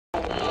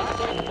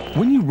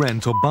When you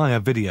rent or buy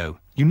a video,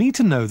 you need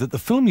to know that the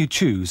film you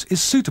choose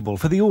is suitable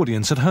for the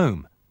audience at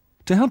home.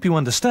 To help you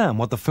understand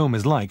what the film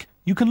is like,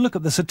 you can look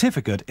at the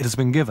certificate it has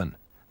been given.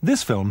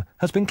 This film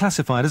has been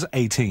classified as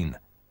 18.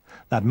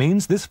 That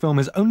means this film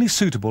is only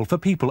suitable for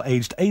people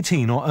aged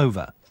 18 or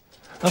over.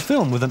 A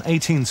film with an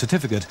 18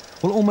 certificate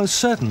will almost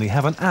certainly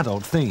have an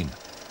adult theme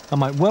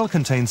and might well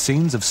contain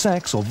scenes of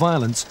sex or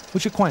violence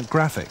which are quite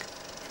graphic.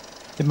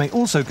 It may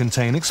also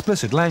contain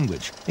explicit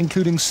language,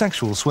 including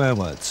sexual swear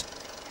words.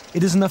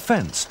 It is an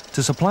offence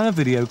to supply a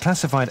video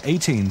classified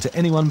 18 to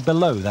anyone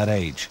below that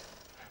age.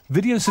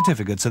 Video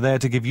certificates are there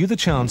to give you the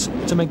chance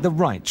to make the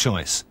right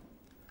choice.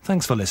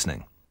 Thanks for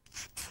listening.